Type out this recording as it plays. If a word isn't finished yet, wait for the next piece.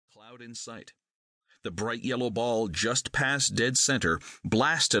cloud in sight. The bright yellow ball just past dead center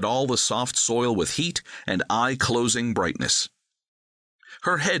blasted all the soft soil with heat and eye-closing brightness.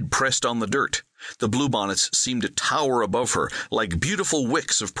 Her head pressed on the dirt. The bluebonnets seemed to tower above her like beautiful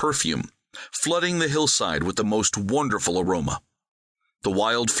wicks of perfume, flooding the hillside with the most wonderful aroma. The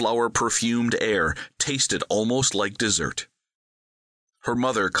wildflower-perfumed air tasted almost like dessert. Her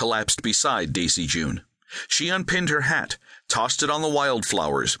mother collapsed beside Daisy June. She unpinned her hat, tossed it on the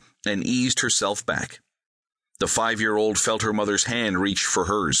wildflowers, and eased herself back. The 5-year-old felt her mother's hand reach for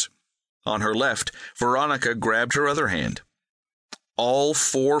hers. On her left, Veronica grabbed her other hand. All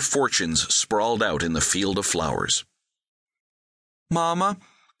 4 fortunes sprawled out in the field of flowers. "Mama,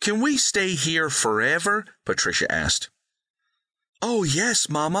 can we stay here forever?" Patricia asked. "Oh, yes,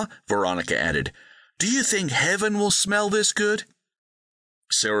 Mama," Veronica added. "Do you think heaven will smell this good?"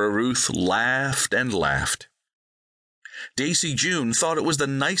 Sarah Ruth laughed and laughed. Daisy June thought it was the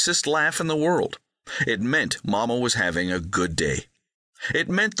nicest laugh in the world. It meant Mama was having a good day. It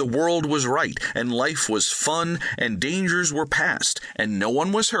meant the world was right, and life was fun, and dangers were past, and no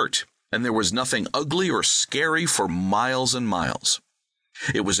one was hurt, and there was nothing ugly or scary for miles and miles.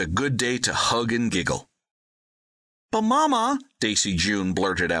 It was a good day to hug and giggle. "But Mama," Daisy June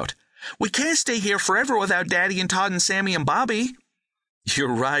blurted out, "we can't stay here forever without Daddy and Todd and Sammy and Bobby."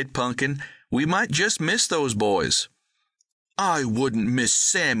 "You're right, Pumpkin. We might just miss those boys." "I wouldn't miss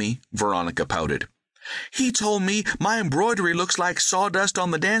Sammy," Veronica pouted. "He told me my embroidery looks like sawdust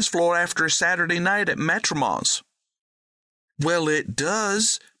on the dance floor after a Saturday night at Matrimont's." "Well, it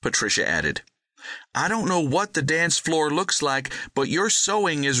does," Patricia added. "I don't know what the dance floor looks like, but your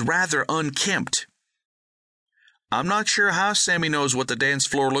sewing is rather unkempt." "I'm not sure how Sammy knows what the dance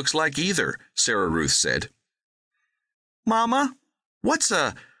floor looks like either," Sarah Ruth said. "Mama, what's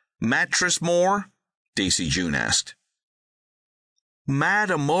a mattress more?" Daisy June asked.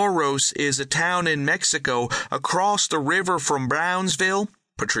 "Matamoros is a town in Mexico across the river from Brownsville,"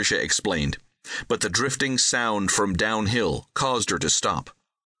 Patricia explained, but the drifting sound from downhill caused her to stop.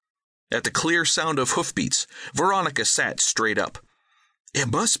 At the clear sound of hoofbeats, Veronica sat straight up.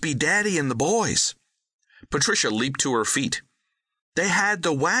 "It must be Daddy and the boys." Patricia leaped to her feet. "They had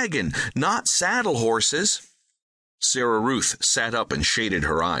the wagon, not saddle horses." Sarah Ruth sat up and shaded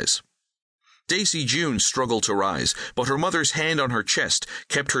her eyes. Daisy June struggled to rise, but her mother's hand on her chest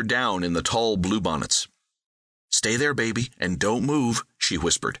kept her down in the tall bluebonnets. "Stay there, baby, and don't move," she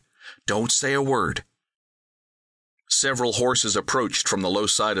whispered. "Don't say a word." Several horses approached from the low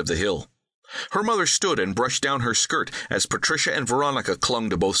side of the hill. Her mother stood and brushed down her skirt as Patricia and Veronica clung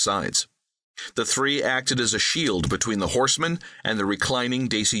to both sides. The 3 acted as a shield between the horsemen and the reclining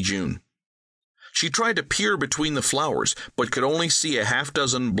Daisy June. She tried to peer between the flowers, but could only see a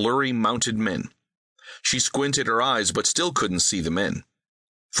half-dozen blurry mounted men. She squinted her eyes, but still couldn't see the men.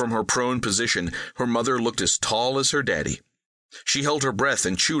 From her prone position, her mother looked as tall as her daddy. She held her breath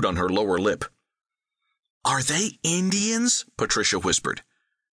and chewed on her lower lip. "Are they Indians?" Patricia whispered.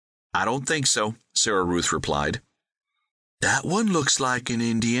 "I don't think so," Sarah Ruth replied. "That one looks like an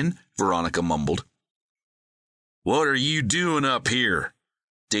Indian," Veronica mumbled. "What are you doing up here?"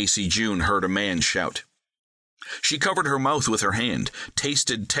 Daisy June heard a man shout. She covered her mouth with her hand,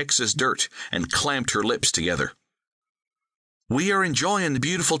 tasted Texas dirt, and clamped her lips together. "We are enjoying the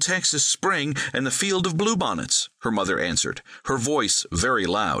beautiful Texas spring and the field of bluebonnets," her mother answered, her voice very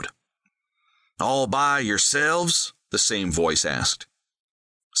loud. "All by yourselves?" the same voice asked.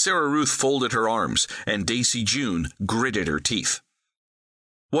 Sarah Ruth folded her arms, and Daisy June gritted her teeth.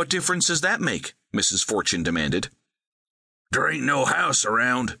 "What difference does that make?" Mrs. Fortune demanded. "There ain't no house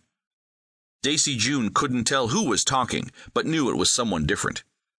around." Daisy June couldn't tell who was talking, but knew it was someone different.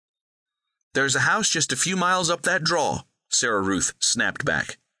 "There's a house just a few miles up that draw," Sarah Ruth snapped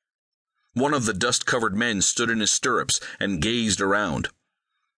back. One of the dust-covered men stood in his stirrups and gazed around.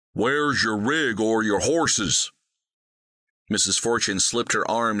 "Where's your rig or your horses?" Mrs. Fortune slipped her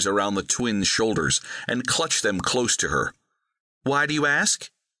arms around the twins' shoulders and clutched them close to her. "Why do you ask?"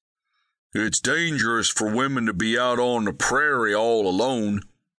 "It's dangerous for women to be out on the prairie all alone."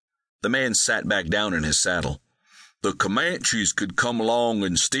 The man sat back down in his saddle. "The Comanches could come along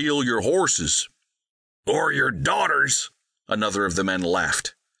and steal your horses." "Or your daughters," another of the men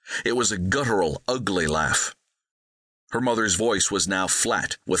laughed. It was a guttural, ugly laugh. Her mother's voice was now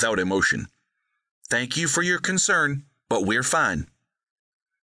flat, without emotion. "Thank you for your concern, but we're fine."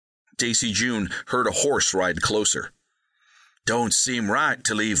 Daisy June heard a horse ride closer. "Don't seem right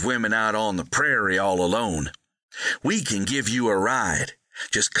to leave women out on the prairie all alone. We can give you a ride.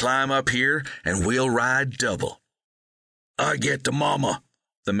 Just climb up here, and we'll ride double." "I get the mama,"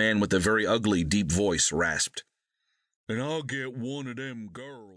 the man with the very ugly, deep voice rasped. "And I'll get one of them girls."